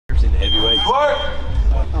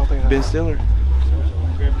heavyweights. Ben Stiller.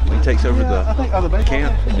 When he takes over the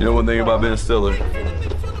camp. You know one thing about Ben Stiller?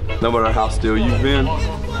 No matter how still you've been, he's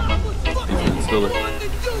Ben Stiller.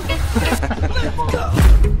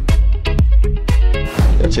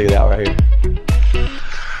 Yeah, check it out right here.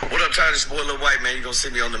 What up, Tyler? This boy Lil White, man. You're going to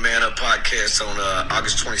see me on the Man Up podcast on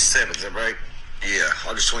August 27th, is that right? Yeah,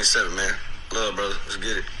 August 27th, man. Love, brother. Let's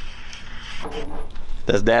get it.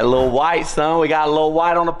 That's that Lil White, son. We got Lil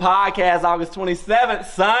White on the podcast August 27th,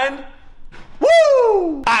 son.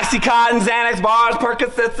 Woo! Oxycontin, Xanax bars,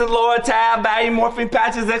 Percocets, and Loratab, Valium, morphine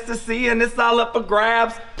patches, ecstasy, and it's all up for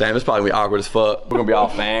grabs. Damn, it's probably gonna be awkward as fuck. We're gonna be all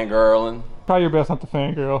fangirling. Try your best not to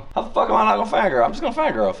fangirl. How the fuck am I not gonna fangirl? I'm just gonna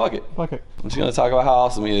fangirl. Fuck it. Fuck it. I'm just gonna talk about how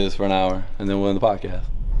awesome he is for an hour, and then we'll end the podcast.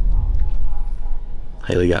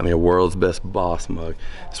 Haley got me a World's Best Boss mug.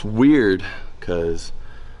 It's weird, because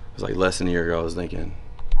it was like less than a year ago I was thinking,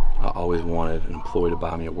 I always wanted an employee to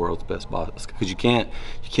buy me a World's Best Boss, because you can't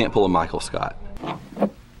pull a Michael Scott.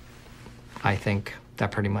 I think that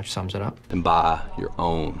pretty much sums it up. And buy your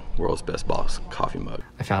own World's Best Boss coffee mug.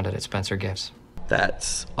 I found it at Spencer Gifts.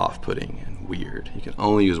 That's off-putting and weird. You can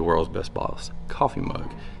only use a World's Best Boss coffee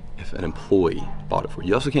mug if an employee bought it for you.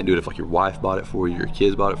 You also can't do it if like your wife bought it for you, your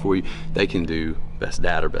kids bought it for you. They can do best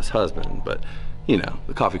dad or best husband, but you know,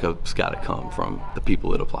 the coffee cup's gotta come from the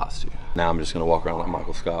people it applies to. Now I'm just gonna walk around like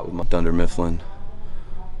Michael Scott with my Dunder Mifflin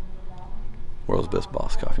World's Best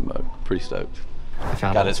Boss coffee mug. Pretty stoked. I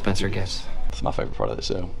found it at Spencer Gifts. It's my favorite part of the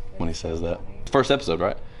show, when he says that. First episode,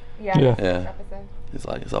 right? Yeah. Yeah. It's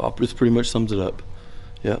like, it pretty much sums it up.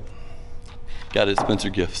 Yep. Got it at Spencer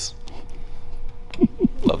Gifts.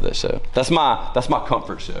 Love that show. That's my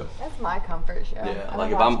comfort show. That's my comfort show. Yeah,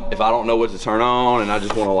 like if I don't know what to turn on and I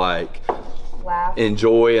just want to like laugh,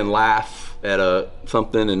 enjoy and laugh at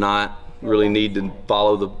something and not really need to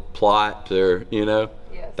follow the plot or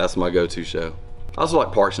that's my go-to show. I also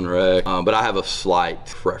like Parks and Rec, but I have a slight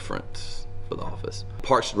preference for The Office.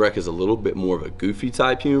 Parks and Rec is a little bit more of a goofy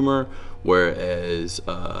type humor, whereas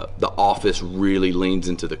The Office really leans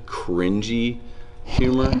into the cringy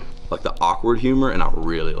humor, like the awkward humor, and I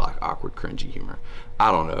really like awkward, cringy humor.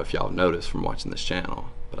 I don't know if y'all noticed from watching this channel,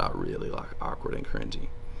 but I really like awkward and cringy.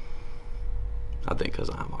 I think because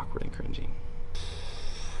I'm awkward and cringy.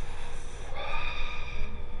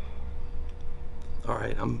 All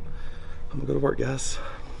right, I'm gonna go to work, guys.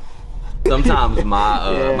 Sometimes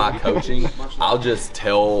my coaching, I'll just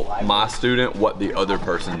tell my student what the other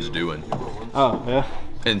person's doing. Oh, yeah.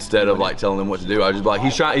 Instead of like telling them what to do, I just be like,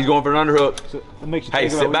 he's going for an underhook. So it makes you hey,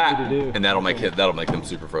 think sit about back, what you need to do. and that'll make them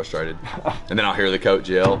super frustrated. And then I'll hear the coach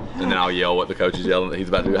yell, and then I'll yell what the coach is yelling that he's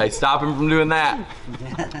about to do. Hey, stop him from doing that.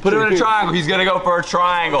 Put him in a triangle. He's gonna go for a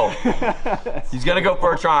triangle. He's gonna go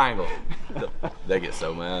for a triangle. They get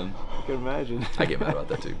so mad. I can imagine. I get mad about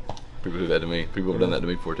that too. People do that to me. People have done that to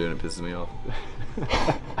me before too, and it pisses me off.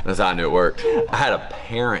 That's how I knew it worked. I had a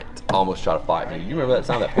parent almost try to fight me. You remember that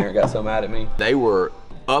time that parent got so mad at me? They were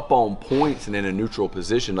up on points and in a neutral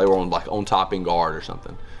position. They were on top in guard or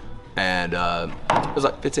something. And it was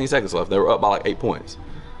like 15 seconds left. They were up by like 8 points.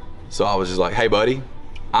 So I was just like, hey buddy,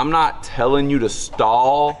 I'm not telling you to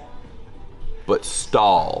stall, but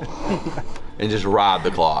stall. And just ride the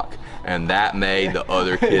clock. And that made the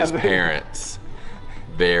other kids' parents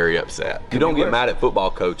very upset. You don't get mad at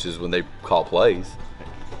football coaches when they call plays.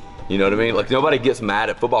 You know what I mean? Like nobody gets mad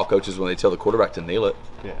at football coaches when they tell the quarterback to kneel it.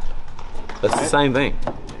 Yeah. That's the same thing.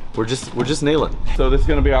 We're just kneeling. So this is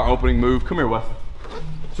gonna be our opening move. Come here, Wes.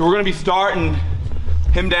 So we're gonna be starting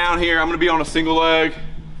him down here. I'm gonna be on a single leg.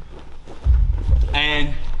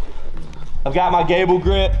 And I've got my Gable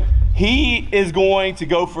grip. He is going to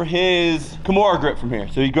go for his Kimura grip from here.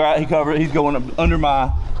 So he's going up under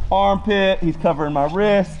my armpit, he's covering my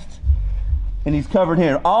wrist, and he's covered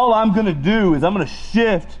here. All I'm gonna do is I'm gonna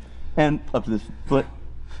shift and up to this foot.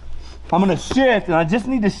 I'm gonna shift, and I just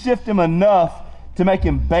need to shift him enough to make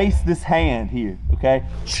him base this hand here, okay?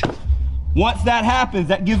 Once that happens,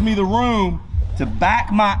 that gives me the room to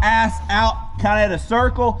back my ass out kind of at a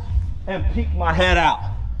circle and peek my head out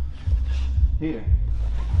here.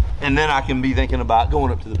 And then I can be thinking about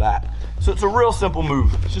going up to the back. So it's a real simple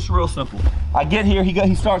move. It's just real simple. I get here,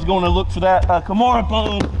 he starts going to look for that Kimura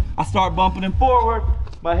bone. I start bumping him forward.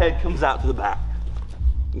 My head comes out to the back.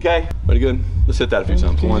 Okay? Pretty good. Let's hit that a few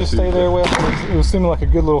times. Can you just stay there, Wes? It was seeming like a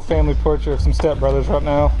good little family portrait of some stepbrothers right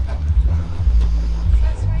now.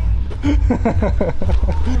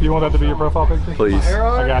 You want that to be your profile picture? Please.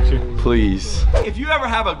 I got you. Please. If you ever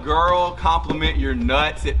have a girl compliment your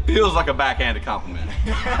nuts, it feels like a backhanded compliment.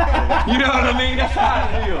 You know what I mean? That's how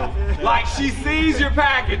it feels. Like she sees your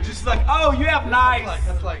package, just like, oh, you have nice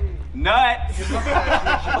nuts.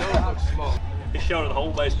 just showed her the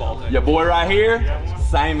whole baseball thing. Your boy right here,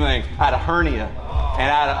 same thing. I had a hernia,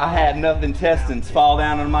 and I had enough intestines fall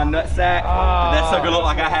down in my nut sack. And that sucker looked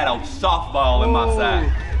like I had a softball in my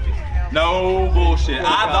sack. No bullshit.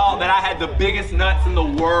 I thought that I had the biggest nuts in the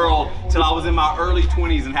world till I was in my early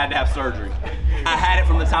 20s and had to have surgery. I had it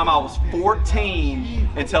from the time I was 14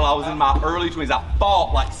 until I was in my early 20s. I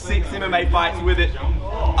fought like 6 MMA fights with it.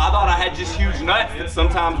 I thought I had just huge nuts that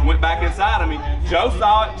sometimes went back inside of me. Joe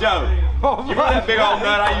saw it. Joe, you remember that big old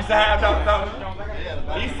nut I used to have?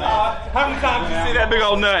 He saw it. How many times did you see that big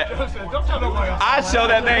old nut? I'd show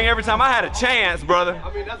that thing every time I had a chance, brother.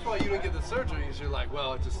 I mean, that's why you didn't get the surgery. You're like,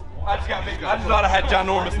 well, it just. I just thought I had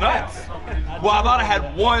ginormous nuts. Well, I thought I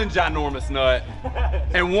had one ginormous nut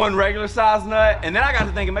and one regular size nut, and then I got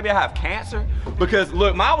to thinking maybe I have cancer because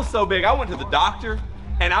look, mine was so big. I went to the doctor,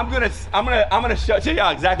 and I'm gonna tell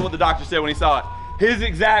y'all exactly what the doctor said when he saw it. His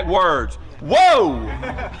exact words: "Whoa!"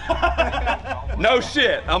 No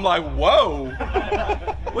shit. I'm like, "Whoa?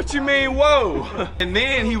 What you mean, whoa?" And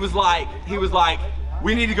then he was like,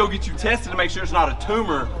 "We need to go get you tested to make sure it's not a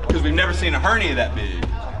tumor because we've never seen a hernia that big."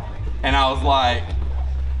 And I was like,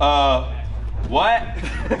 what?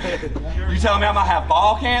 You telling me I'm gonna have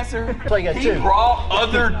ball cancer? He brought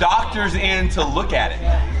other doctors in to look at it.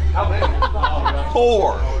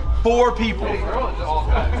 Four people.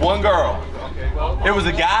 One girl. It was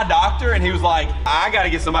a guy doctor, and he was like, I gotta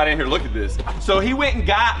get somebody in here to look at this. So he went and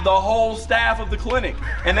got the whole staff of the clinic,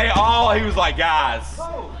 and he was like, guys,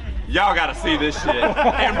 y'all gotta see this shit,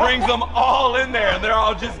 and brings them all in there, and they're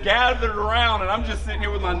all just gathered around, and I'm just sitting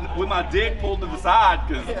here with my dick pulled to the side,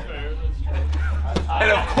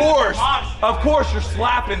 and of course you're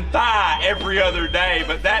slapping thigh every other day,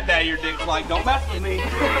 but that day your dick's like, don't mess with me,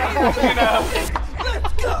 you know.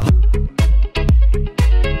 Let's go.